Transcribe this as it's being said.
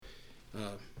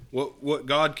what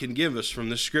God can give us from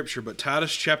this scripture. But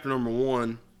Titus chapter number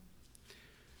 1,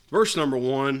 verse number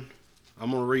 1,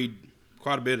 I'm going to read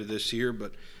quite a bit of this here,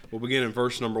 but we'll begin in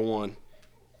verse number 1.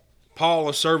 Paul,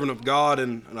 a servant of God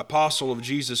and an apostle of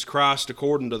Jesus Christ,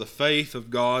 according to the faith of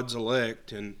God's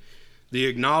elect, and the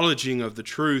acknowledging of the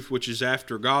truth which is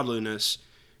after godliness,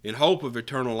 in hope of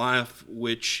eternal life,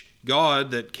 which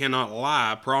God, that cannot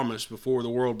lie, promised before the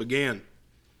world began,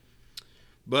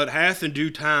 but hath in due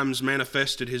times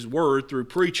manifested his word through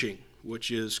preaching,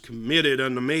 which is committed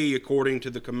unto me according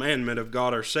to the commandment of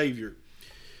God our Savior.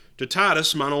 To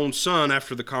Titus, mine own son,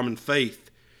 after the common faith,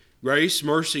 grace,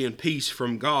 mercy, and peace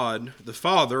from God the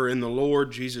Father and the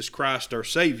Lord Jesus Christ our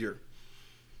Savior.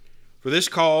 For this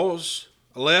cause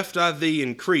left I thee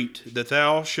in Crete, that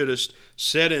thou shouldest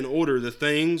set in order the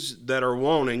things that are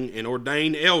wanting, and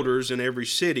ordain elders in every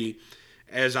city,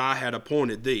 as I had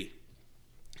appointed thee.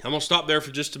 I'm going to stop there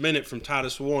for just a minute from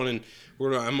Titus 1, and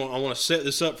I want to set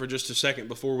this up for just a second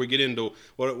before we get into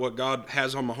what God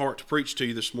has on my heart to preach to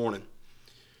you this morning.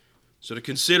 So to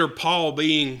consider Paul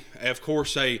being, of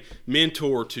course, a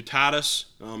mentor to Titus,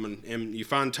 and you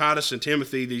find Titus and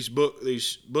Timothy, these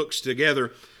books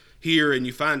together here, and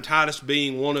you find Titus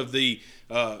being one of the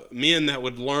men that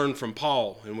would learn from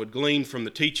Paul and would glean from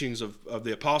the teachings of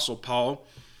the Apostle Paul.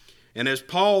 And as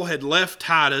Paul had left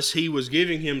Titus, he was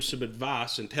giving him some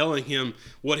advice and telling him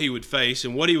what he would face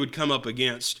and what he would come up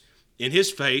against in his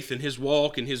faith and his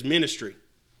walk and his ministry.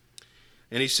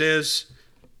 And he says,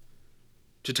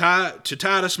 To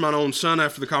Titus, mine own son,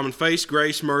 after the common faith,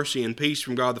 grace, mercy, and peace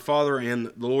from God the Father and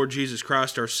the Lord Jesus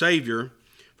Christ our Savior.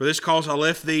 For this cause I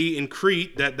left thee in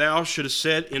Crete, that thou shouldest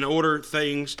set in order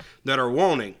things that are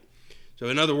wanting. So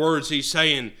in other words, he's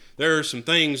saying there are some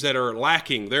things that are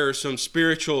lacking. There are some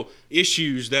spiritual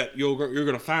issues that you're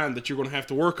going to find that you're going to have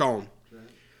to work on. Right.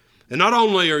 And not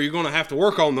only are you going to have to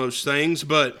work on those things,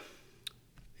 but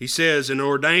he says, and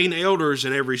ordain elders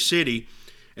in every city,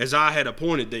 as I had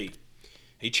appointed thee.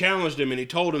 He challenged him and he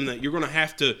told him that you're going to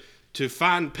have to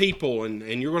find people and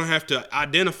you're going to have to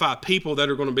identify people that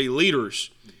are going to be leaders.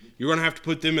 You're going to have to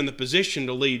put them in the position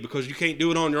to lead because you can't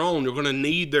do it on your own. You're going to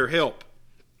need their help.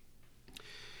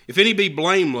 If any be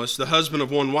blameless, the husband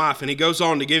of one wife, and he goes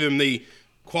on to give him the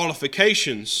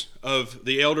qualifications of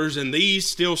the elders, and these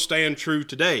still stand true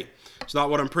today. It's not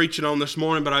what I'm preaching on this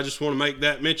morning, but I just want to make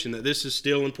that mention that this is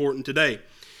still important today.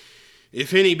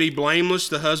 If any be blameless,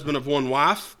 the husband of one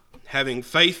wife, having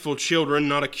faithful children,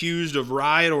 not accused of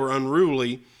riot or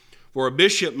unruly, for a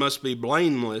bishop must be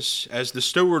blameless, as the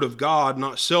steward of God,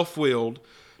 not self-willed,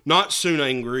 not soon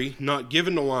angry, not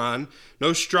given to wine,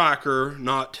 no striker,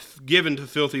 not given to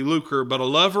filthy lucre, but a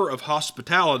lover of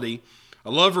hospitality,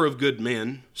 a lover of good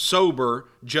men, sober,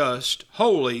 just,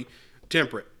 holy,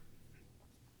 temperate,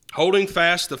 holding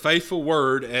fast the faithful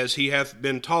word as he hath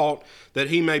been taught, that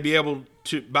he may be able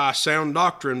to, by sound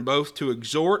doctrine, both to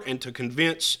exhort and to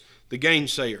convince the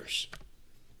gainsayers.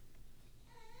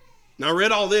 Now I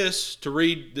read all this to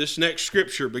read this next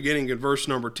scripture beginning in verse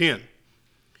number 10.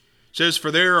 It says, For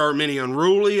there are many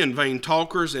unruly and vain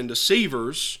talkers and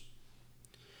deceivers,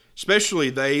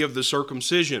 especially they of the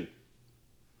circumcision,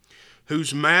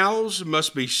 whose mouths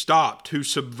must be stopped, who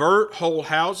subvert whole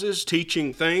houses,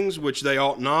 teaching things which they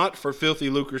ought not for filthy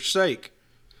lucre's sake.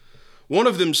 One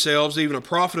of themselves, even a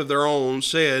prophet of their own,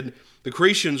 said, The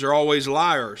Cretians are always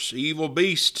liars, evil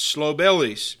beasts, slow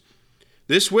bellies.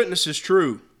 This witness is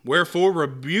true. Wherefore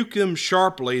rebuke them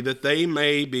sharply, that they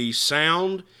may be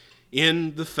sound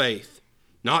in the faith,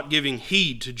 not giving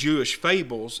heed to Jewish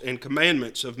fables and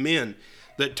commandments of men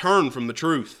that turn from the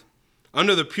truth.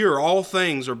 Unto the pure all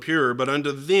things are pure, but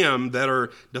unto them that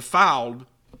are defiled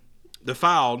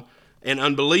and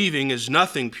unbelieving is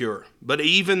nothing pure, but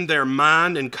even their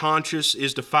mind and conscience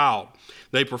is defiled.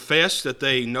 They profess that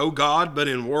they know God, but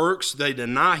in works they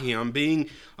deny him, being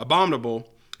abominable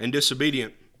and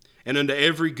disobedient, and unto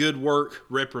every good work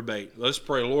reprobate. Let's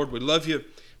pray. Lord, we love you.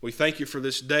 We thank you for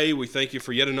this day. We thank you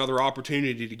for yet another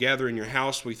opportunity to gather in your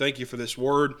house. We thank you for this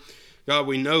word. God,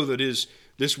 we know that it is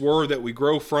this word that we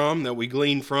grow from, that we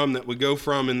glean from, that we go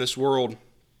from in this world,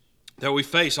 that we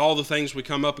face all the things we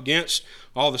come up against,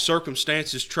 all the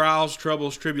circumstances, trials,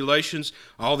 troubles, tribulations,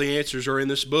 all the answers are in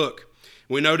this book.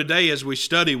 We know today as we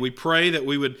study, we pray that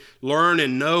we would learn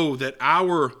and know that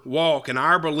our walk and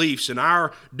our beliefs and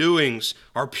our doings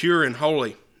are pure and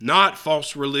holy. Not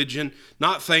false religion,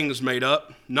 not things made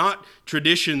up, not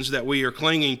traditions that we are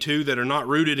clinging to that are not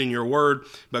rooted in your word,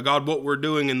 but God, what we're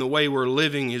doing and the way we're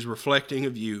living is reflecting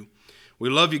of you.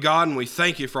 We love you, God, and we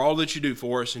thank you for all that you do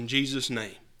for us in Jesus'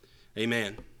 name.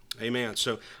 Amen. Amen.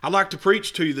 So I'd like to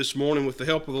preach to you this morning with the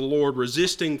help of the Lord,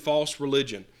 resisting false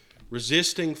religion.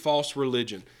 resisting false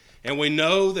religion. And we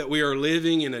know that we are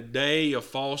living in a day of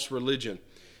false religion.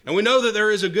 And we know that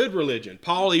there is a good religion.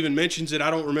 Paul even mentions it.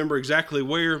 I don't remember exactly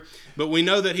where, but we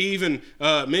know that he even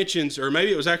mentions, or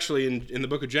maybe it was actually in the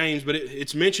book of James, but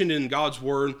it's mentioned in God's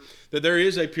word that there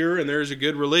is a pure and there is a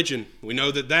good religion. We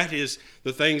know that that is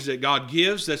the things that God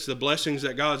gives. That's the blessings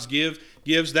that God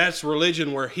gives. That's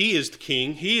religion where he is the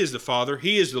king, he is the father,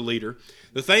 he is the leader.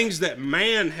 The things that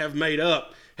man have made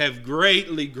up have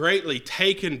greatly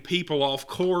taken people off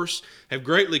course, have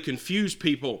greatly confused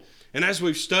people. And as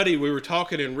we've studied, we were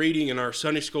talking and reading in our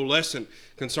Sunday school lesson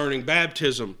concerning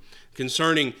baptism,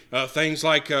 concerning things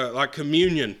like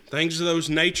communion, things of those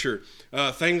nature,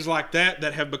 things like that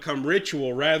have become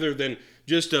ritual rather than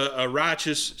just a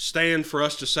righteous stand for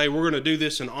us to say we're going to do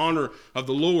this in honor of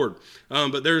the Lord.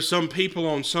 But there's some people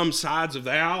on some sides of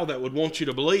the aisle that would want you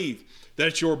to believe that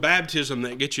it's your baptism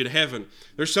that gets you to heaven.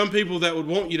 There's some people that would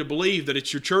want you to believe that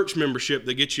it's your church membership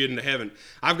that gets you into heaven.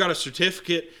 I've got a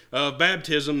certificate of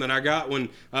baptism that I got when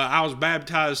I was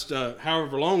baptized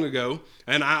however long ago,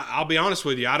 and I'll be honest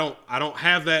with you, I don't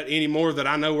have that anymore that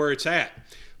I know where it's at.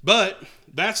 But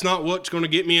that's not what's going to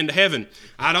get me into heaven.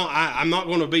 I'm not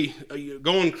going to be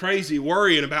going crazy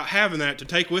worrying about having that to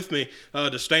take with me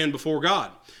to stand before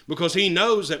God. Because he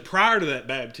knows that prior to that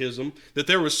baptism, that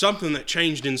there was something that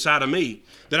changed inside of me.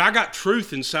 That I got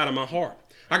truth inside of my heart.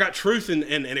 I got truth and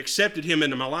accepted him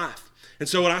into my life. And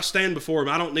so when I stand before him,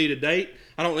 I don't need a date.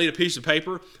 I don't need a piece of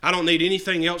paper. I don't need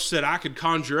anything else that I could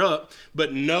conjure up.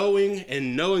 But knowing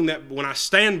that when I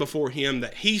stand before him,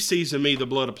 that he sees in me the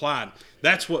blood applied.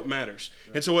 That's what matters.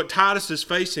 And so what Titus is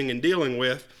facing and dealing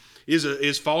with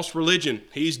is false religion.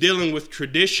 He's dealing with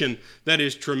tradition that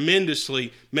is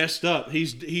tremendously messed up.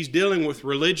 He's dealing with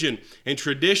religion and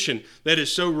tradition that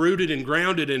is so rooted and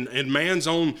grounded in man's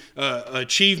own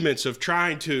achievements of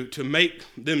trying to make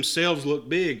themselves look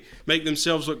big, make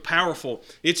themselves look powerful.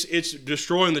 It's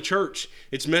destroying the church.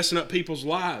 It's messing up people's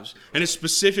lives. And it's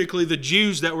specifically the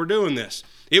Jews that were doing this.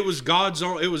 It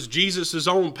was Jesus'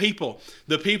 own people,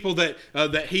 the people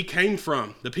that he came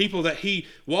from, the people that he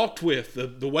walked with,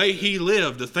 the way he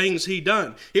lived, the things he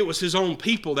done. It was his own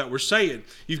people that were saying,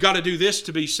 you've got to do this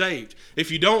to be saved.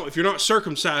 If you're not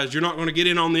circumcised, you're not going to get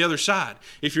in on the other side.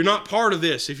 If you're not part of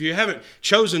this, if you haven't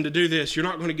chosen to do this, you're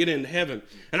not going to get into heaven.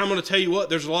 And I'm going to tell you what,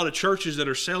 there's a lot of churches that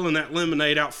are selling that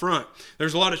lemonade out front.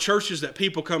 There's a lot of churches that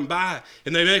people come by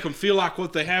and they make them feel like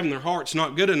what they have in their heart's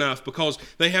not good enough because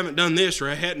they haven't done this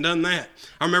or hadn't done that.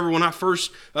 I remember when I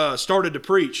first started to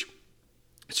preach,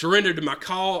 surrendered to my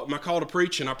call to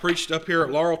preach, and I preached up here at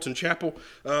Laurelton Chapel,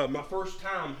 my first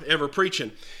time ever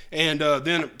preaching, and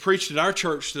then preached at our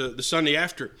church the Sunday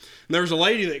after. And there was a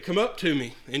lady that come up to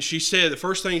me, and she said, the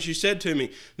first thing she said to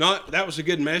me, not that was a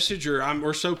good message, or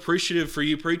we're so appreciative for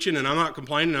you preaching, and I'm not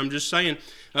complaining, I'm just saying,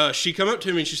 she come up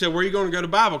to me and she said, where are you going to go to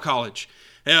Bible college?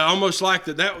 And almost like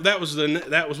that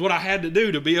was what I had to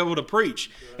do to be able to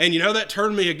preach. And that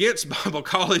turned me against Bible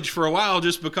college for a while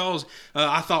just because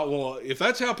I thought, well, if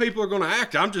that's how people are going to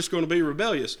act, I'm just going to be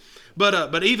rebellious.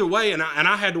 But either way, and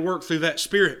I had to work through that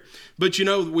spirit. But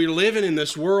we're living in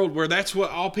this world where that's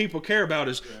what all people care about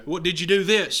is, what did you do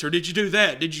this or did you do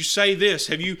that? Did you say this?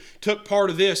 Have you took part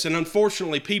of this? And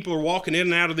unfortunately, people are walking in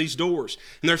and out of these doors,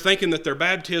 and they're thinking that their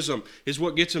baptism is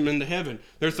what gets them into heaven.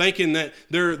 They're thinking that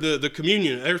they're the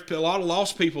communion. There's a lot of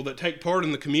lost people that take part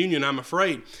in the communion, I'm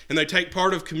afraid, and they take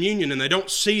part of communion and they don't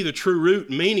see the true root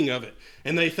and meaning of it.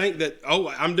 And they think that, oh,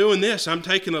 I'm doing this. I'm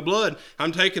taking the blood.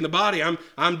 I'm taking the body.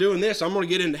 I'm doing this. I'm going to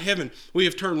get into heaven. We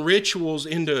have turned rituals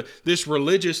into this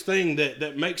religious thing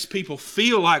that makes people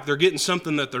feel like they're getting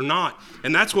something that they're not.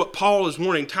 And that's what Paul is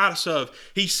warning Titus of.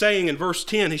 He's saying in verse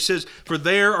 10, he says, for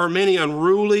there are many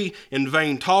unruly and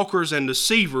vain talkers and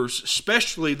deceivers,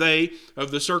 especially they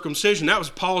of the circumcision. That was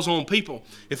Paul's own people.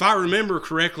 If I remember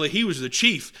correctly, he was the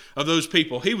chief of those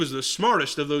people. He was the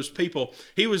smartest of those people.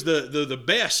 He was the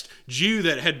best Jew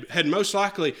that had most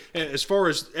likely, as far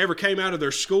as ever came out of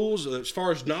their schools, as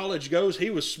far as knowledge goes, he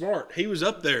was smart. He was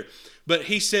up there. But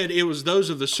he said it was those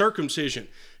of the circumcision.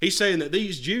 He's saying that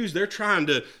these Jews, they're trying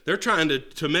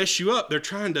to mess you up. They're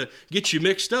trying to get you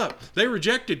mixed up. They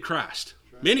rejected Christ.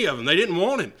 Many of them, they didn't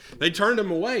want him. They turned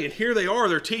him away, and here they are.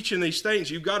 They're teaching these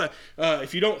things. You've got to,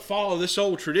 if you don't follow this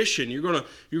old tradition, you're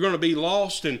gonna be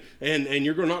lost, and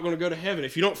you're not going to go to heaven.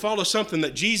 If you don't follow something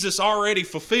that Jesus already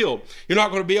fulfilled, you're not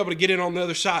going to be able to get in on the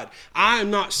other side. I am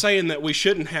not saying that we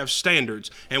shouldn't have standards,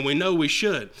 and we know we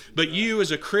should. But you, as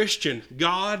a Christian,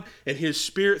 God and His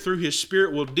Spirit, through His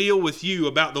Spirit, will deal with you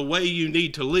about the way you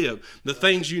need to live, the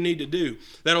things you need to do.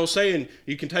 That old saying,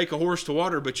 you can take a horse to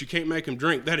water, but you can't make him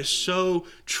drink. That is so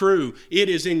true. It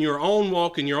is in your own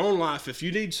walk, in your own life. If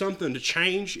you need something to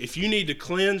change, if you need to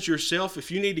cleanse yourself,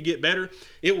 if you need to get better,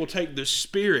 it will take the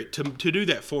Spirit to do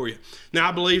that for you. Now,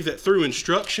 I believe that through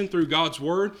instruction, through God's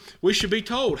Word, we should be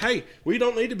told, hey, we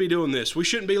don't need to be doing this. We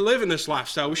shouldn't be living this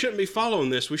lifestyle. We shouldn't be following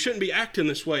this. We shouldn't be acting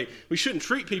this way. We shouldn't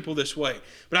treat people this way.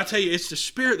 But I tell you, it's the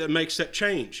Spirit that makes that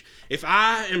change. If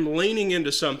I am leaning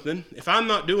into something, if I'm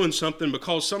not doing something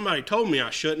because somebody told me I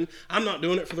shouldn't, I'm not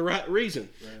doing it for the right reason.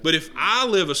 Right. But if I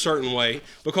live a certain way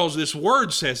because this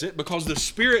Word says it, because the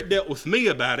Spirit dealt with me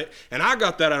about it, and I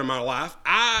got that out of my life,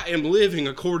 I am living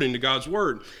according to God's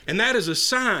Word. And that is a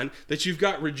sign that you've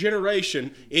got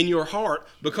regeneration in your heart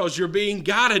because you're being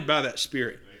guided by that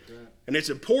Spirit. Right. And it's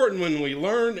important when we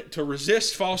learn to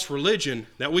resist false religion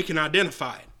that we can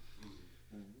identify it.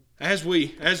 As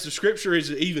the Scripture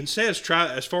even says,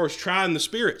 as far as trying the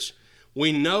spirits,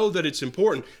 we know that it's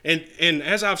important. And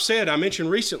as I've said, I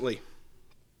mentioned recently,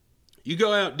 you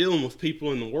go out dealing with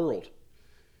people in the world,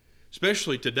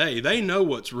 especially today, they know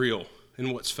what's real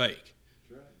and what's fake.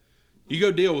 You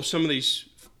go deal with some of these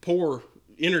poor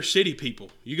inner city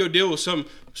people. You go deal with some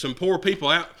poor people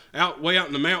way out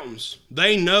in the mountains.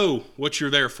 They know what you're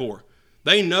there for.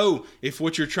 They know if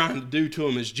what you're trying to do to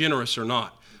them is generous or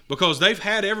not. Because they've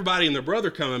had everybody and their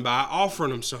brother coming by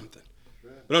offering them something.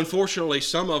 But unfortunately,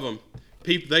 some of them,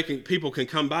 people can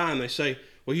come by and they say,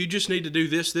 well, you just need to do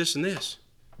this, this, and this.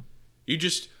 You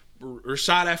just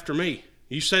recite after me.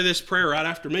 You say this prayer right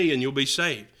after me and you'll be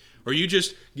saved. Or you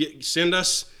just send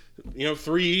us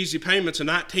 3 easy payments of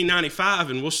 $19.95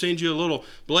 and we'll send you a little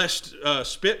blessed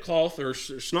spit cloth or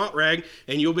snot rag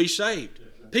and you'll be saved.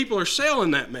 People are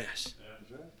selling that mess.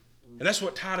 And that's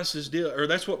what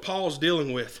that's what Paul's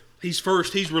dealing with. He's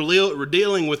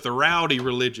dealing with the rowdy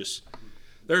religious.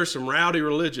 There are some rowdy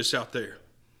religious out there.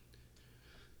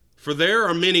 For there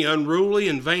are many unruly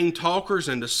and vain talkers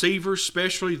and deceivers,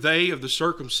 especially they of the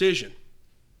circumcision.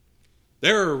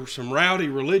 There are some rowdy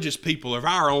religious people of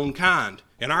our own kind.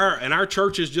 And our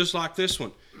churches just like this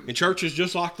one. And churches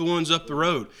just like the ones up the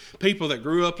road. People that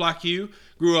grew up like you,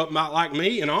 grew up like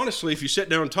me. And honestly, if you sit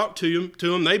down and talk to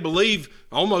them, they believe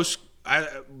almost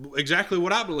exactly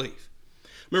what I believe.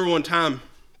 Remember one time,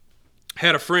 I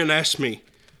had a friend ask me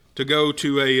to go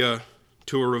to a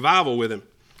revival with him,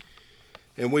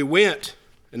 and we went.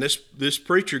 And this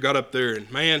preacher got up there,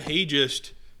 and man, he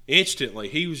just instantly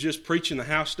he was just preaching the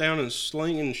house down and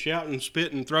slinging, shouting,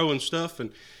 spitting, throwing stuff.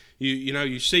 And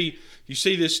you see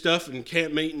this stuff in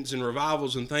camp meetings and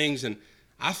revivals and things. And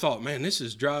I thought, man, this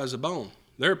is dry as a bone.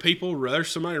 There's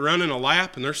somebody running a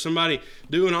lap, and there's somebody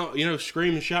doing all,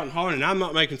 screaming, shouting, hollering. And I'm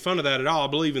not making fun of that at all.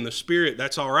 I believe in the Spirit.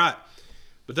 That's all right.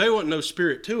 But there wasn't no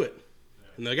spirit to it.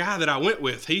 And the guy that I went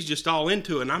with, he's just all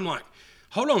into it. And I'm like,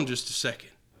 hold on just a second.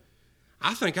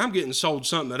 I think I'm getting sold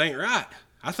something that ain't right.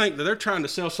 I think that they're trying to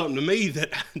sell something to me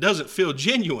that doesn't feel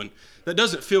genuine, that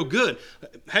doesn't feel good.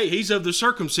 Hey, he's of the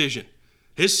circumcision.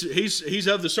 He's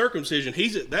of the circumcision.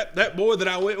 That boy that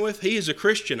I went with, he is a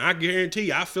Christian. I guarantee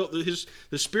you, I felt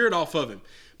the Spirit off of him.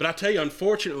 But I tell you,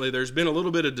 unfortunately, there's been a little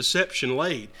bit of deception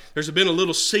laid. There's been a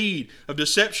little seed of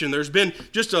deception. There's been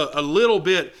just a little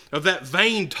bit of that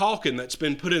vain talking that's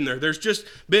been put in there. There's just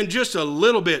been just a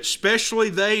little bit, especially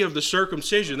they of the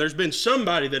circumcision. There's been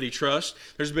somebody that he trusts.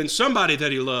 There's been somebody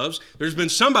that he loves. There's been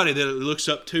somebody that he looks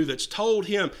up to that's told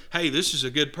him, hey, this is a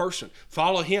good person.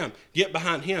 Follow him. Get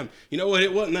behind him. You know what?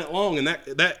 It wasn't that long, and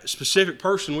that specific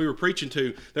person we were preaching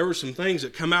to, there were some things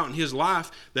that come out in his life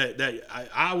that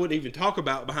I wouldn't even talk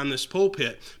about behind this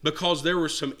pulpit because there were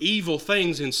some evil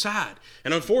things inside.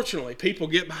 And unfortunately, people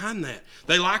get behind that.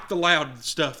 They like the loud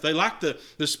stuff. They like the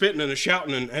spitting and the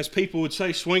shouting, and as people would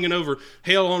say, swinging over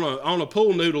hell on a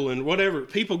pool noodle and whatever.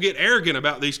 People get arrogant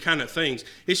about these kind of things.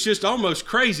 It's just almost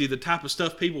crazy the type of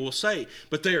stuff people will say.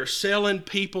 But they are selling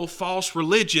people false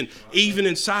religion, even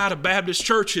inside of Baptist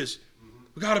churches.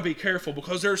 We've got to be careful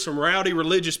because there's some rowdy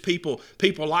religious people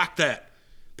like that.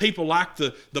 People like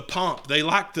the pomp. They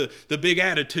like the big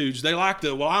attitudes. They like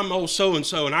I'm old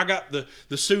so-and-so, and I got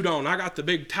the suit on. I got the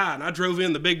big tie, and I drove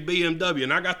in the big BMW,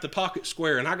 and I got the pocket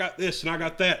square, and I got this, and I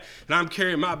got that, and I'm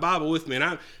carrying my Bible with me.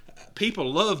 And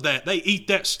people love that. They eat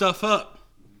that stuff up.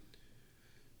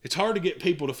 It's hard to get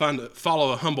people to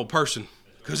follow a humble person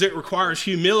because it requires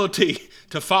humility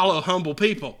to follow humble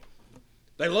people.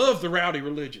 They love the rowdy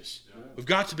religious. We've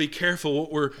got to be careful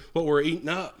what we're eating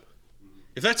up.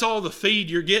 If that's all the feed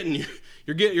you're getting,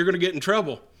 you're going to get in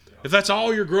trouble. If that's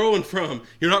all you're growing from,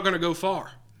 you're not going to go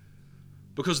far.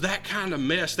 Because that kind of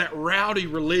mess, that rowdy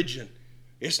religion,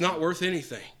 it's not worth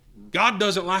anything. God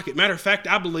doesn't like it. Matter of fact,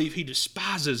 I believe he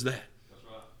despises that.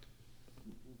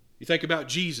 You think about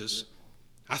Jesus.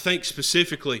 I think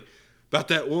specifically about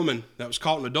that woman that was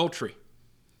caught in adultery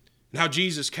and how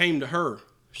Jesus came to her.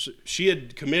 She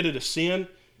had committed a sin,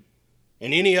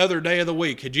 and any other day of the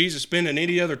week, had Jesus been in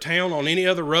any other town, on any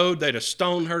other road, they'd have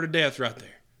stoned her to death right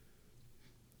there.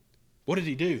 What did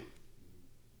he do?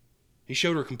 He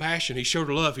showed her compassion. He showed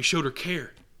her love. He showed her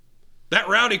care. That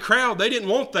rowdy crowd, they didn't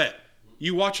want that.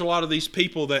 You watch a lot of these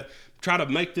people that try to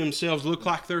make themselves look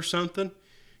like they're something.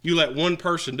 You let one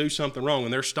person do something wrong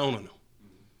and they're stoning them.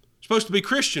 Supposed to be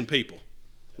Christian people.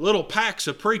 Little packs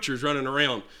of preachers running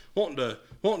around wanting to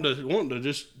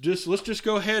just let's just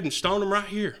go ahead and stone them right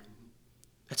here.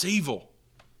 That's evil.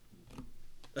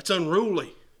 That's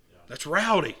unruly. That's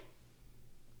rowdy.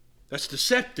 That's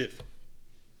deceptive.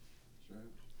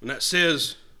 And that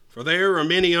says, for there are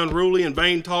many unruly and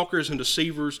vain talkers and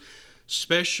deceivers,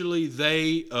 especially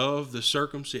they of the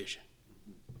circumcision.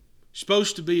 You're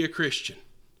supposed to be a Christian,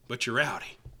 but you're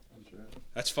rowdy.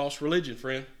 That's false religion,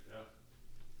 friend.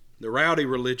 The rowdy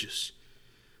religious.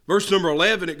 Verse number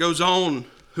 11, it goes on,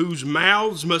 whose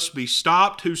mouths must be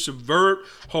stopped, who subvert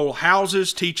whole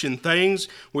houses, teaching things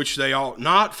which they ought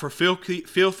not, for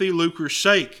filthy lucre's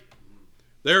sake.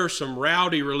 There are some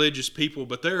rowdy religious people,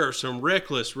 but there are some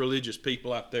reckless religious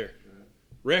people out there.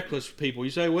 Reckless people.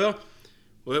 You say, well,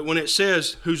 when it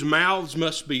says whose mouths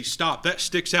must be stopped, that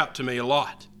sticks out to me a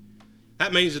lot.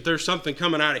 That means that there's something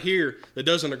coming out of here that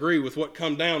doesn't agree with what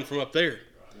come down from up there.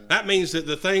 That means that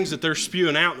the things that they're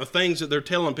spewing out, the things that they're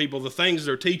telling people, the things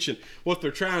they're teaching, what they're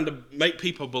trying to make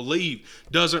people believe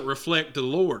doesn't reflect the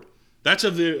Lord. That's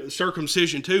of the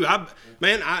circumcision too.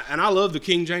 I love the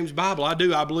King James Bible. I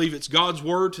do. I believe it's God's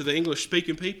word to the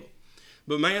English-speaking people.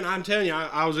 But man, I'm telling you,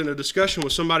 I was in a discussion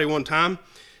with somebody one time,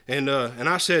 and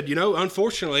I said,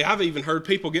 unfortunately, I've even heard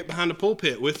people get behind the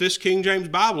pulpit with this King James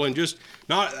Bible and just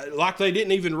not like they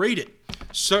didn't even read it.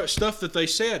 Stuff that they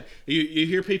said. You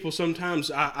hear people sometimes.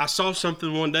 I saw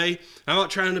something one day. I'm not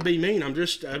trying to be mean. I'm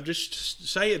just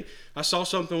saying. I saw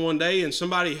something one day, and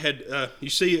somebody had.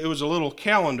 It was a little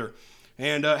calendar,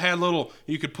 and had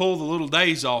you could pull the little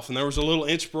days off, and there was a little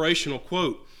inspirational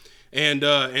quote, and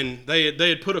they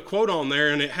had put a quote on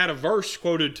there, and it had a verse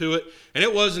quoted to it, and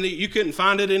it wasn't. You couldn't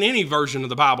find it in any version of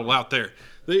the Bible out there.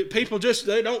 The people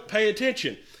they don't pay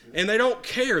attention. And they don't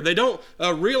care. They don't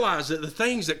realize that the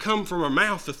things that come from our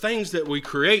mouth, the things that we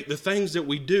create, the things that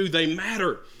we do, they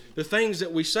matter. The things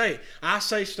that we say. I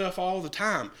say stuff all the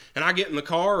time. And I get in the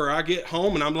car or I get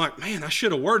home and I'm like, man, I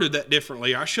should have worded that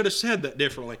differently. I should have said that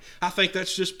differently. I think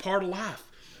that's just part of life.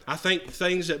 I think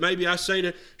things that maybe I say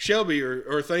to Shelby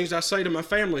or things I say to my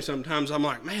family sometimes, I'm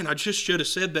like, man, I just should have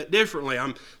said that differently.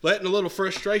 I'm letting a little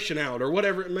frustration out or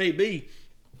whatever it may be.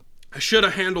 I should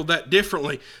have handled that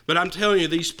differently, but I'm telling you,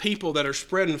 these people that are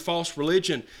spreading false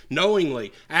religion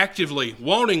knowingly, actively,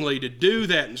 wantingly to do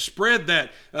that and spread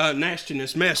that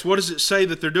nastiness mess, what does it say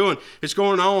that they're doing? It's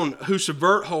going on, who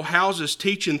subvert whole houses,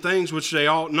 teaching things which they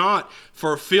ought not,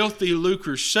 for filthy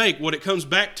lucre's sake. What it comes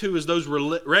back to is those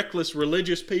reckless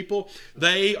religious people.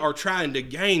 They are trying to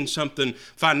gain something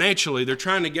financially. They're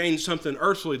trying to gain something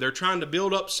earthly. They're trying to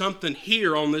build up something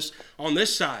here on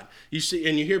this side. You see,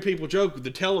 and you hear people joke with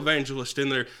the televangelist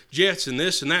and their jets and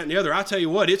this and that and the other. I tell you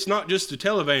what, it's not just the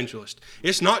televangelist.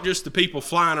 It's not just the people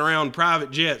flying around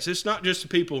private jets. It's not just the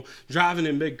people driving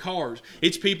in big cars.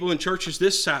 It's people in churches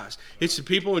this size. It's the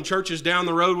people in churches down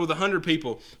the road with 100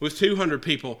 people, with 200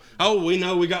 people. Oh, we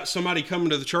know we got somebody coming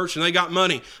to the church and they got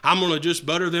money. I'm going to just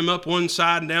butter them up one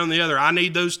side and down the other. I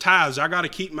need those tithes. I got to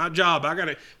keep my job.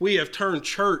 We have turned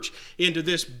church into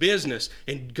this business,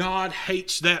 and God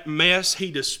hates that mess.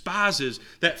 He despises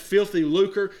that filthy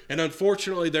lucre, and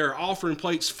unfortunately there are offering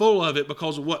plates full of it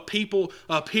because of what people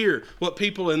up here, what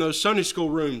people in those Sunday school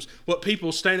rooms, what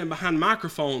people standing behind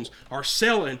microphones are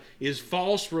selling is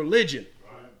false religion.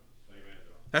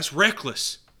 That's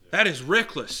reckless. That is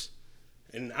reckless.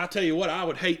 And I tell you what, I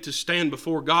would hate to stand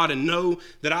before God and know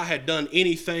that I had done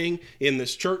anything in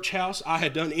this church house, I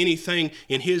had done anything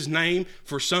in His name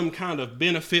for some kind of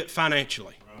benefit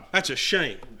financially. That's a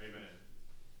shame.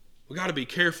 We got to be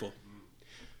careful.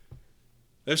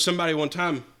 There's somebody one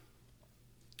time,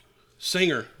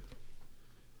 singer,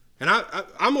 and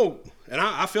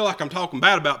I feel like I'm talking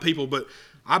bad about people, but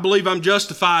I believe I'm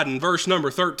justified in verse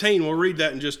number 13. We'll read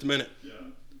that in just a minute.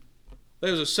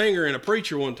 There was a singer and a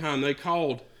preacher one time. They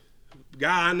called, a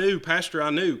guy I knew, pastor I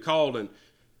knew, called, and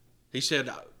he said,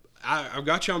 I've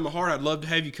got you on my heart. I'd love to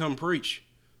have you come preach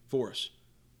for us.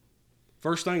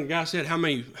 First thing the guy said, how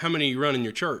many you run in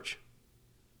your church?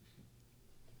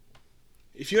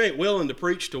 If you ain't willing to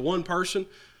preach to one person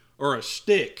or a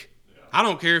stick, I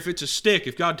don't care if it's a stick,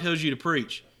 if God tells you to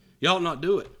preach, you ought not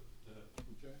do it.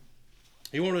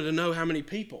 He wanted to know how many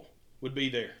people would be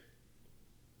there.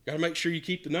 Got to make sure you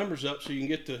keep the numbers up so you can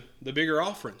get the bigger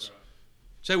offerings.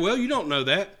 Say, well, you don't know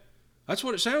that. That's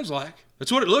what it sounds like.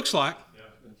 That's what it looks like.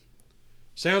 Yeah.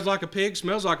 Sounds like a pig,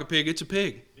 smells like a pig. It's a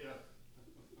pig. Yeah.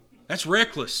 That's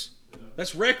reckless. Yeah.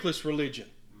 That's reckless religion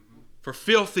for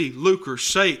filthy lucre's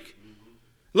sake.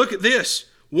 Look at this.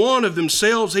 One of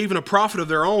themselves, even a prophet of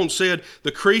their own, said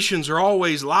the Cretans are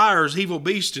always liars, evil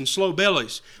beasts, and slow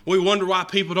bellies. We wonder why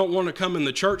people don't want to come in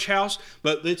the church house,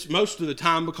 but it's most of the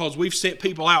time because we've sent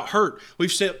people out hurt.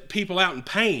 We've sent people out in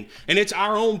pain, and it's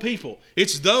our own people.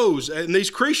 It's those, and these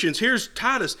Cretans. Here's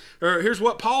Titus, or here's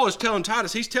what Paul is telling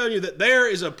Titus. He's telling you that there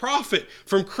is a prophet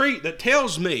from Crete that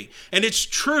tells me, and it's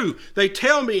true. They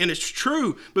tell me, and it's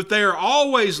true, but they are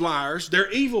always liars.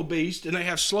 They're evil beasts, and they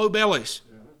have slow bellies.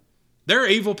 They're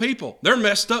evil people. They're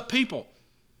messed up people.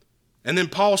 And then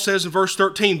Paul says in verse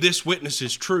 13, this witness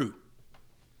is true.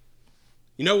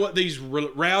 You know what these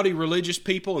rowdy religious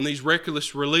people and these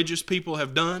reckless religious people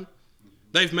have done?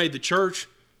 They've made the church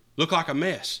look like a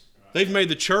mess. They've made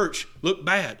the church look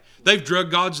bad. They've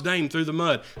dragged God's name through the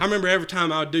mud. I remember every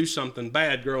time I would do something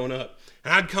bad growing up,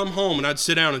 and I'd come home and I'd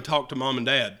sit down and talk to Mom and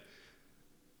Dad.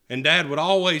 And Dad would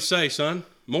always say, son,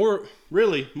 more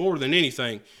than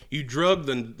anything, you drug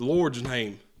the Lord's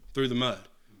name through the mud.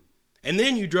 And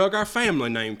then you drug our family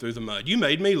name through the mud. You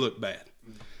made me look bad.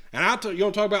 And you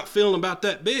want to talk about feeling about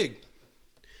that big.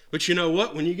 But you know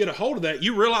what? When you get a hold of that,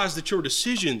 you realize that your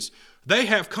decisions, they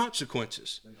have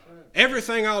consequences.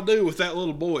 Everything I'll do with that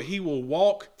little boy, he will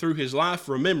walk through his life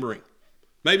remembering.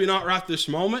 Maybe not right this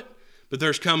moment, but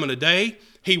there's coming a day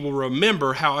he will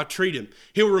remember how I treat him.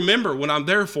 He'll remember when I'm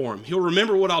there for him. He'll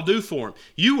remember what I'll do for him.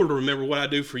 You will remember what I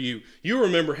do for you. You'll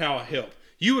remember how I help.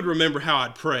 You would remember how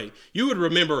I'd pray. You would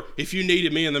remember if you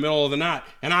needed me in the middle of the night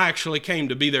and I actually came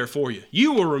to be there for you.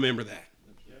 You will remember that.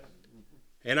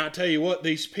 And I tell you what,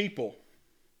 these people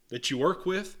that you work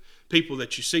with, people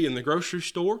that you see in the grocery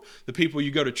store, the people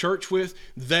you go to church with,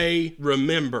 they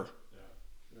remember.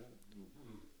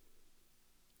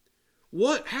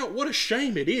 What a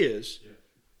shame it is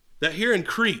that here in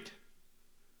Crete,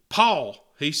 Paul,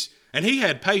 he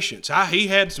had patience. He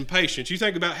had some patience. You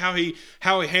think about how he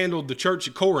handled the church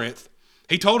at Corinth.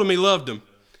 He told them he loved them,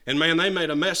 and man, they made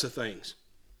a mess of things.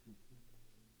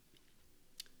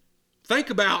 Think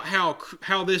about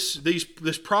how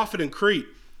this prophet in Crete,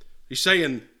 he's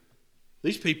saying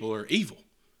these people are evil,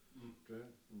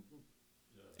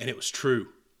 and it was true.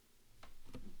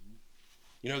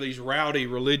 You know, these rowdy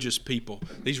religious people,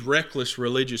 these reckless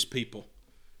religious people,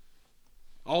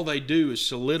 all they do is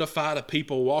solidify the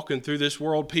people walking through this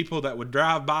world, people that would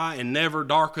drive by and never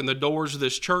darken the doors of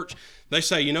this church. They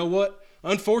say, you know what?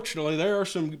 Unfortunately, there are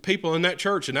some people in that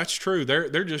church, and that's true.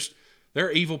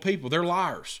 They're evil people. They're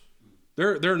liars.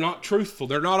 They're not truthful.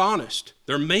 They're not honest.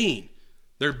 They're mean.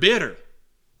 They're bitter.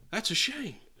 That's a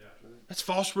shame. That's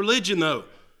false religion, though.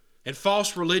 And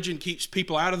false religion keeps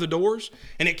people out of the doors,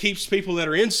 and it keeps people that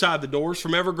are inside the doors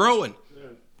from ever growing.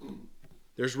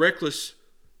 There's reckless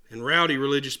and rowdy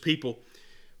religious people.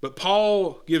 But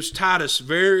Paul gives Titus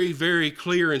very, very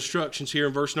clear instructions here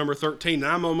in verse number 13,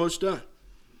 and I'm almost done.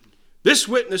 This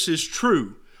witness is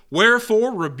true.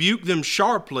 Wherefore rebuke them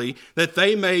sharply, that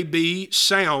they may be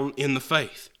sound in the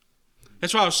faith.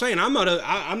 That's what I was saying. I'm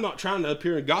not trying to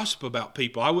appear and gossip about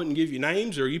people. I wouldn't give you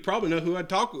names, or you probably know who I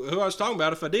was talking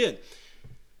about if I did.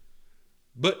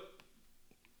 But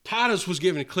Titus was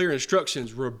given clear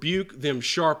instructions. Rebuke them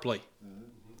sharply.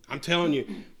 I'm telling you,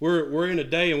 we're in a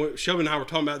day, and Shelby and I were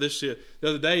talking about this the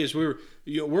other day.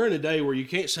 We're in a day where you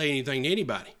can't say anything to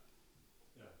anybody.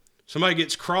 Somebody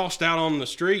gets crossed out on the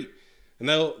street, and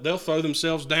they'll throw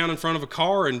themselves down in front of a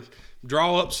car and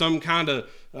draw up some kind of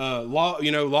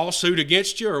lawsuit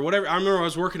against you or whatever. I remember I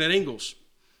was working at Ingalls,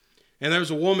 and there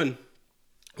was a woman.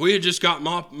 We had just got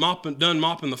done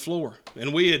mopping the floor,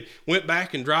 and we had went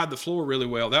back and dried the floor really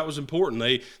well. That was important.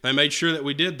 They made sure that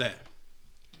we did that.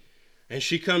 And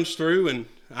she comes through, and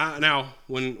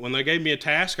when they gave me a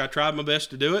task, I tried my best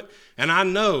to do it. And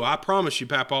I promise you,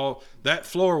 Papa, that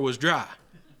floor was dry.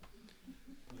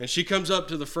 And she comes up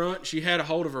to the front. She had a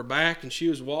hold of her back, and she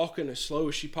was walking as slow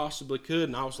as she possibly could.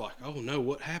 And I was like, oh, no,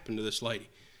 what happened to this lady?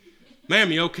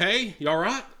 Ma'am, you okay? You all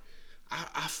right?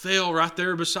 I fell right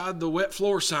there beside the wet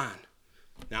floor sign.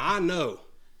 Now,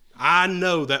 I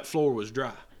know that floor was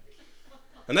dry.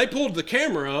 And they pulled the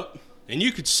camera up, and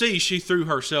you could see she threw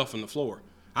herself in the floor.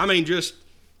 I mean, just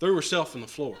threw herself in the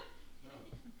floor.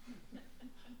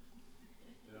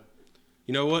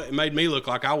 You know what? It made me look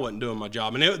like I wasn't doing my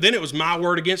job. And then it was my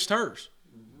word against hers.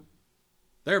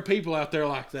 There are people out there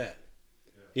like that.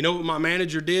 You know what my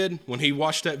manager did when he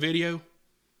watched that video?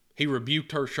 He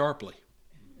rebuked her sharply.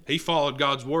 He followed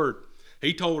God's word.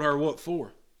 He told her what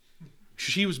for.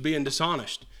 She was being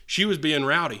dishonest. She was being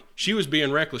rowdy. She was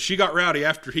being reckless. She got rowdy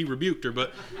after he rebuked her,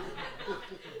 but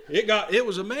it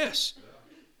was a mess.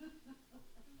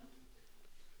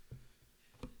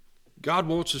 God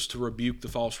wants us to rebuke the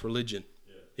false religion.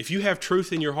 If you have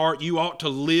truth in your heart, you ought to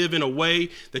live in a way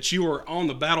that you are on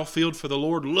the battlefield for the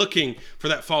Lord looking for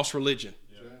that false religion.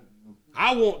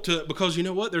 I want to, because you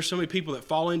know what? There's so many people that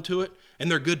fall into it,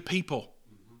 and they're good people.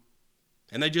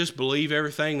 And they just believe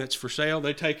everything that's for sale.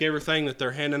 They take everything that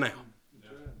they're handing out.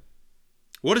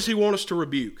 What does he want us to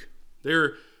rebuke?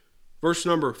 There, verse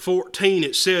number 14,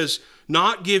 it says,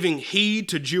 not giving heed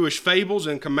to Jewish fables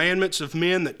and commandments of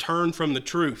men that turn from the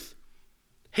truth.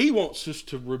 He wants us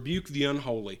to rebuke the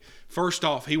unholy. First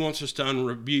off, he wants us to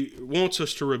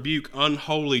rebuke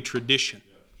unholy tradition.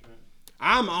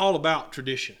 I'm all about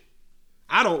tradition.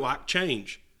 I don't like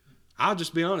change. I'll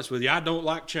just be honest with you. I don't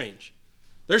like change.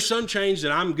 There's some change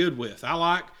that I'm good with. I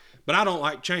like, but I don't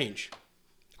like change.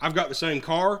 I've got the same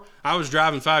car I was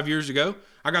driving 5 years ago.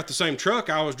 I got the same truck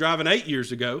I was driving 8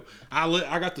 years ago.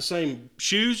 I got the same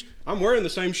shoes. I'm wearing the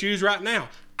same shoes right now.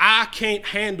 I can't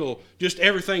handle just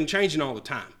everything changing all the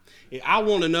time. I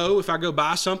want to know if I go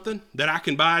buy something that I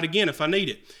can buy it again if I need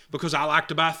it, because I like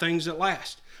to buy things that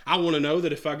last. I want to know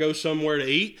that if I go somewhere to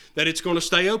eat, that it's going to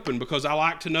stay open, because I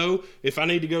like to know if I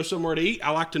need to go somewhere to eat,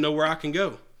 I like to know where I can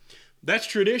go. That's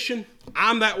tradition.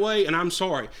 I'm that way, and I'm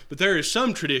sorry. But there is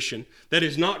some tradition that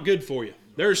is not good for you.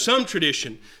 There is some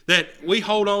tradition that we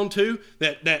hold on to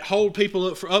that hold people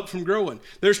up from growing.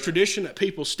 There's tradition that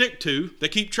people stick to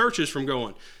that keep churches from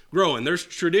growing. There's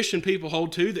tradition people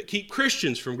hold to that keep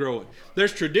Christians from growing.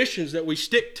 There's traditions that we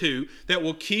stick to that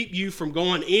will keep you from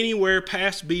going anywhere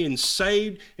past being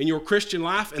saved in your Christian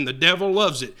life, and the devil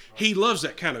loves it. He loves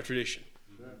that kind of tradition.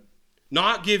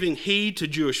 Not giving heed to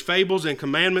Jewish fables and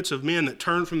commandments of men that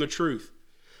turn from the truth.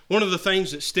 One of the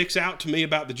things that sticks out to me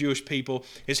about the Jewish people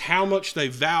is how much they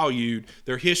valued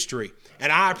their history.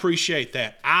 And I appreciate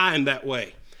that. I am that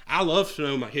way. I love to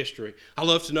know my history. I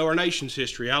love to know our nation's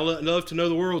history. I love to know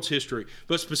the world's history.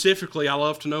 But specifically, I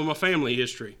love to know my family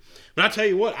history. But I tell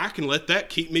you what, I can let that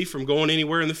keep me from going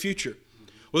anywhere in the future.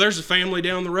 Well, there's a family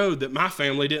down the road that my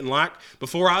family didn't like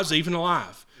before I was even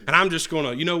alive. And I'm just going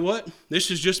to, you know what? This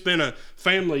has just been a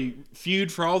family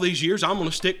feud for all these years. I'm going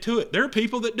to stick to it. There are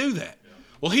people that do that.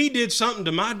 Well, he did something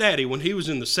to my daddy when he was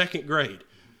in the 2nd grade.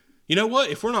 You know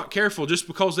what? If we're not careful, just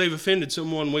because they've offended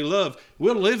someone we love,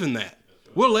 we'll live in that.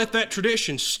 We'll let that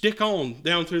tradition stick on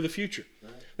down through the future.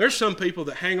 There's some people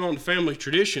that hang on to family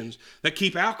traditions that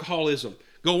keep alcoholism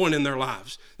going in their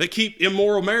lives. They keep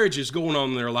immoral marriages going on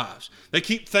in their lives. They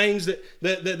keep things that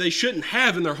they shouldn't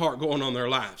have in their heart going on in their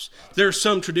lives. There's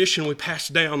some tradition we pass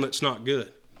down that's not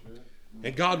good.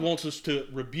 And God wants us to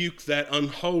rebuke that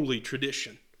unholy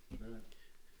tradition.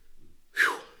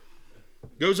 Whew.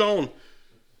 Goes on.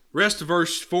 Rest of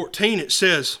verse 14, it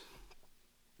says,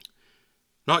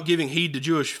 not giving heed to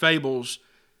Jewish fables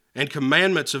and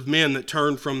commandments of men that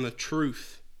turn from the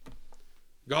truth.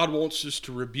 God wants us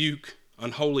to rebuke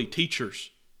unholy teachers.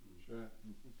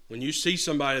 When you see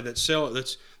somebody that's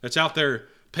out there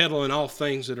peddling off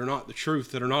things that are not the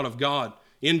truth, that are not of God,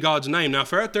 in God's name. Now, if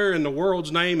they're out there in the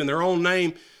world's name, in their own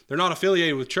name, they're not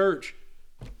affiliated with church.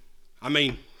 I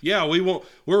mean, yeah,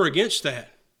 we're against that.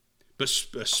 But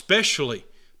especially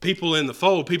people in the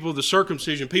fold, people of the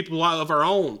circumcision, people of our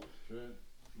own,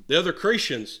 the other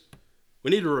Christians,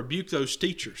 we need to rebuke those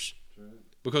teachers.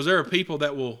 Because there are people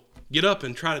that will get up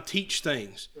and try to teach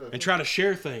things and try to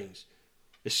share things,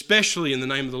 especially in the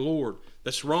name of the Lord.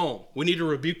 That's wrong. We need to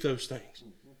rebuke those things.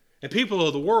 And people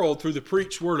of the world, through the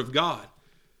preached word of God,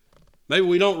 maybe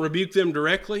we don't rebuke them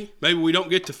directly. Maybe we don't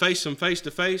get to face them face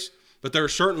to face. But there are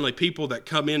certainly people that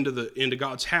come into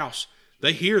God's house.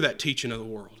 They hear that teaching of the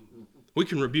world. We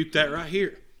can rebuke that right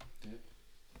here.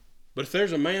 But if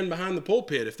there's a man behind the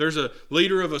pulpit, if there's a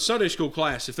leader of a Sunday school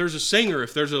class, if there's a singer,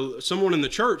 if there's someone in the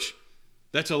church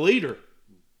that's a leader,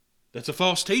 that's a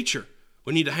false teacher,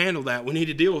 we need to handle that. We need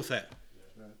to deal with that.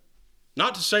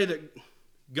 Not to say that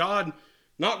God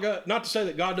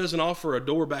doesn't offer a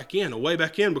door back in, a way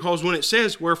back in, because when it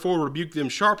says, wherefore rebuke them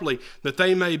sharply, that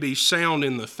they may be sound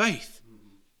in the faith.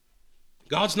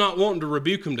 God's not wanting to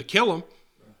rebuke them to kill them.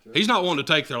 He's not wanting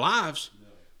to take their lives,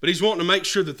 but he's wanting to make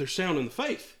sure that they're sound in the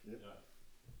faith.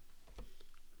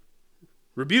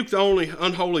 Rebuke the only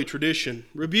unholy tradition.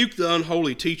 Rebuke the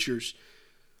unholy teachers.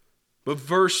 But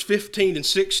verse 15 and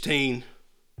 16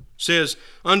 says,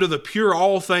 unto the pure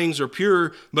all things are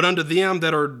pure, but unto them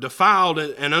that are defiled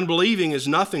and unbelieving is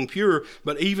nothing pure,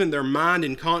 but even their mind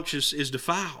and conscience is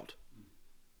defiled.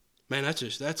 Man, that's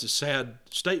a sad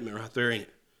statement right there, ain't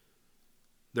it?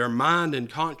 Their mind and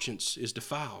conscience is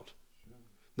defiled.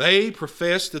 They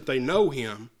profess that they know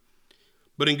him,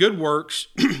 but in works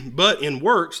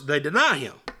they deny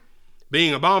him,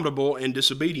 being abominable and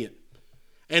disobedient,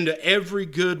 and to every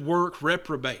good work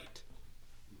reprobate.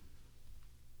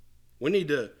 We need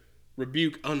to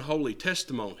rebuke unholy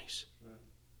testimonies,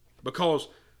 because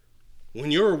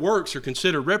when your works are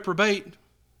considered reprobate,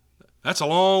 that's a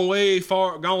long way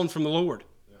far gone from the Lord.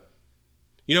 Yeah.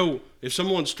 You know, if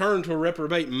someone's turned to a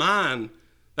reprobate mind,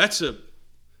 that's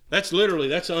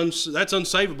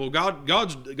unsavable.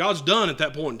 God's done at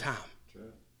that point in time. Sure.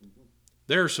 Mm-hmm.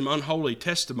 There are some unholy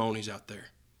testimonies out there.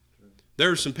 Sure. There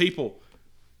are some people,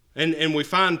 and we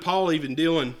find Paul even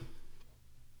dealing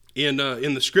in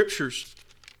the scriptures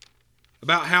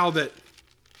about how that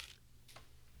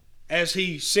as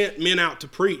he sent men out to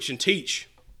preach and teach,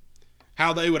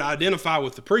 how they would identify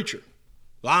with the preacher.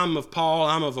 Well, I'm of Paul,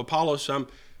 I'm of Apollos, I'm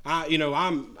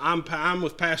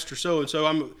with Pastor so and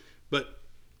so. But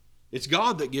it's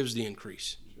God that gives the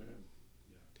increase.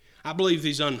 I believe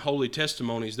these unholy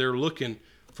testimonies, they're looking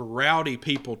for rowdy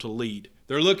people to lead.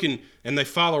 They're looking, and they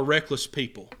follow reckless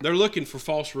people. They're looking for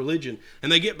false religion, and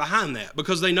they get behind that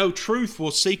because they know truth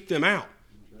will seek them out.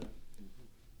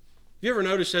 You ever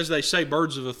notice, as they say,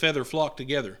 birds of a feather flock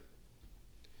together?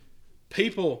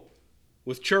 People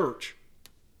with church,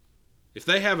 if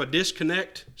they have a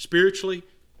disconnect spiritually,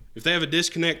 if they have a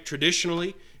disconnect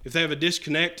traditionally, if they have a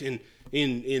disconnect in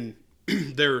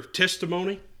their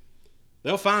testimony,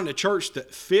 they'll find a church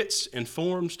that fits and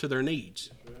forms to their needs.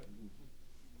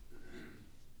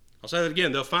 I'll say that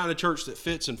again. They'll find a church that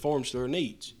fits and forms to their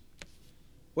needs.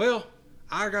 Well,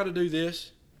 I got to do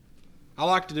this. I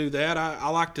like to do that. I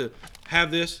like to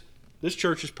have this. This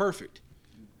church is perfect.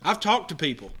 I've talked to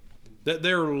people that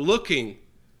they're looking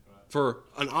for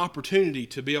an opportunity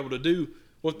to be able to do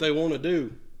what they want to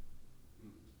do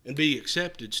and be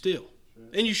accepted still.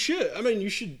 And you should. I mean, you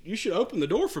should open the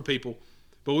door for people,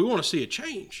 but we want to see a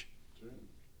change.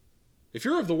 If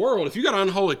you're of the world, if you got an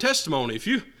unholy testimony, if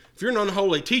you're an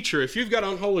unholy teacher, if you've got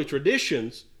unholy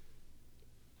traditions,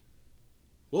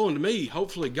 well, and to me,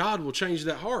 hopefully God will change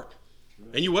that heart.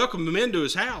 And you welcome them into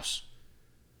his house.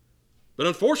 But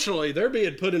unfortunately, they're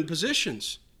being put in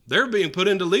positions. They're being put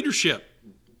into leadership.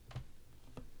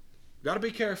 Got to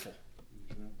be careful.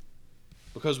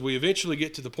 Because we eventually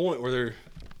get to the point where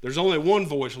there's only one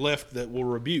voice left that will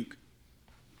rebuke.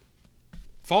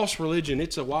 False religion,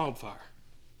 it's a wildfire.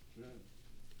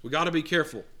 We got to be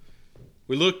careful.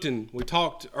 We looked and we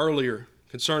talked earlier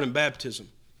concerning baptism.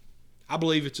 I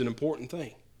believe it's an important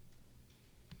thing.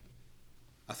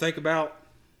 I think about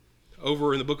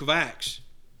over in the book of Acts,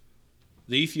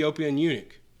 the Ethiopian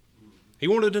eunuch. He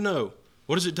wanted to know,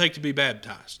 what does it take to be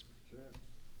baptized?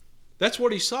 That's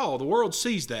what he saw. The world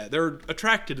sees that. They're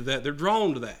attracted to that. They're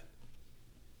drawn to that.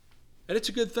 And it's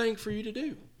a good thing for you to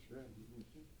do.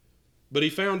 But he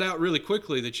found out really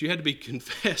quickly that you had to be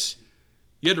confessed.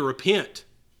 You had to repent.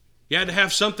 You had to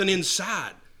have something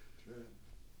inside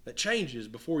that changes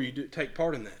before you take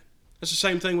part in that. That's the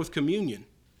same thing with communion.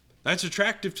 That's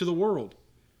attractive to the world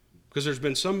because there's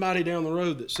been somebody down the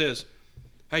road that says,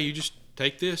 hey, you just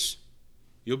take this.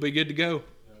 You'll be good to go.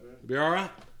 You'll be all right.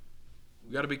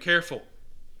 We've got to be careful.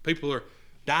 People are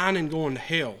dying and going to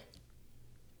hell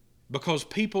because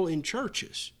people in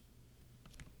churches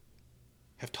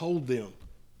have told them,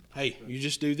 hey, you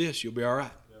just do this, you'll be all right.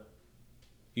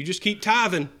 You just keep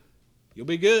tithing, you'll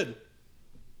be good.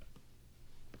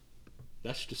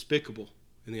 That's despicable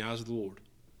in the eyes of the Lord.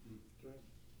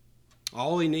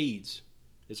 All he needs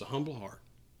is a humble heart.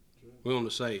 We want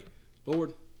to say,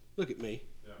 Lord, look at me.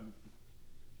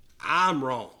 I'm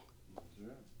wrong.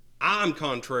 I'm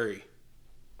contrary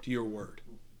to your word.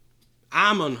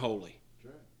 I'm unholy.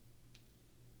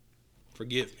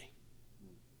 Forgive me.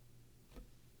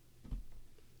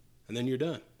 And then you're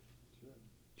done.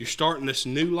 You're starting this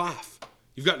new life.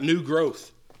 You've got new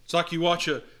growth. It's like you watch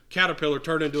a caterpillar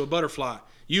turn into a butterfly.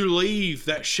 You leave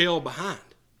that shell behind.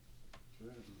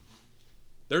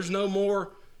 There's no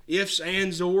more ifs,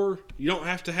 ands, or. You don't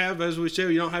have to have, as we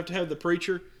said, you don't have to have the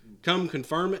preacher come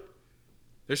confirm it.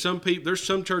 There's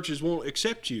some churches won't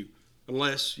accept you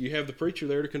unless you have the preacher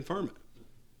there to confirm it.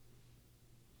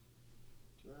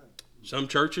 Some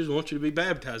churches want you to be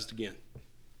baptized again.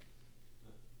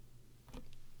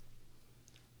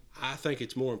 I think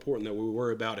it's more important that we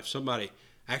worry about if somebody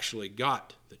actually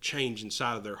got the change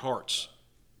inside of their hearts.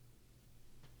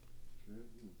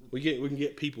 We can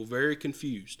get people very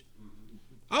confused.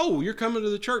 Oh, you're coming to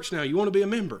the church now. You want to be a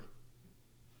member.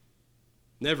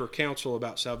 Never counsel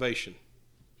about salvation.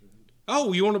 Oh,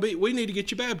 we need to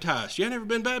get you baptized. You ain't never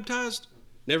been baptized?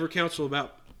 Never counsel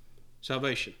about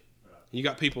salvation. And you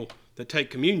got people that take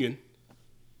communion,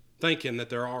 thinking that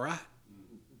they're all right.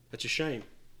 That's a shame.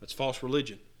 That's false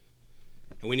religion.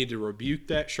 And we need to rebuke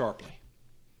that sharply.